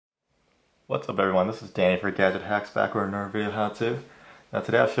What's up everyone, this is Danny for Gadget Hacks, back with another video how to. Now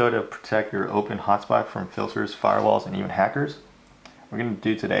today I'll show you how to protect your open hotspot from filters, firewalls, and even hackers. What we're going to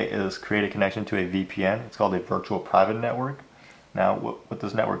do today is create a connection to a VPN. It's called a virtual private network. Now what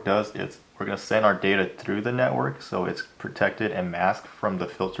this network does is we're going to send our data through the network so it's protected and masked from the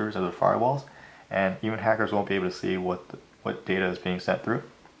filters or the firewalls, and even hackers won't be able to see what data is being sent through.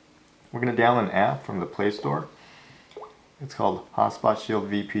 We're going to download an app from the Play Store. It's called Hotspot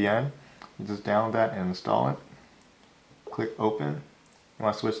Shield VPN. You just download that and install it. Click open. You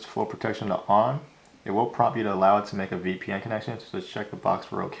want to switch to full protection to on. It will prompt you to allow it to make a VPN connection, so just check the box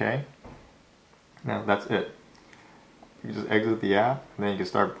for OK. Now that's it. You just exit the app and then you can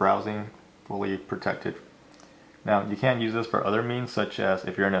start browsing fully protected. Now you can use this for other means, such as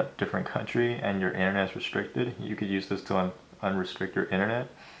if you're in a different country and your internet is restricted, you could use this to unrestrict your internet.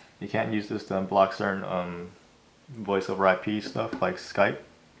 You can't use this to unblock certain voice over IP stuff like Skype.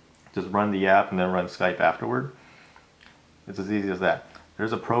 Just run the app and then run Skype afterward. It's as easy as that.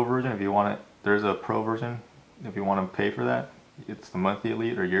 There's a pro version if you want it. There's a pro version if you want to pay for that. It's the monthly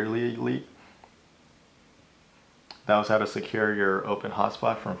elite or yearly elite. That was how to secure your open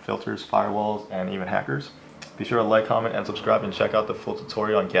hotspot from filters, firewalls, and even hackers. Be sure to like, comment, and subscribe, and check out the full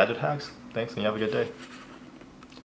tutorial on gadget hacks. Thanks, and you have a good day.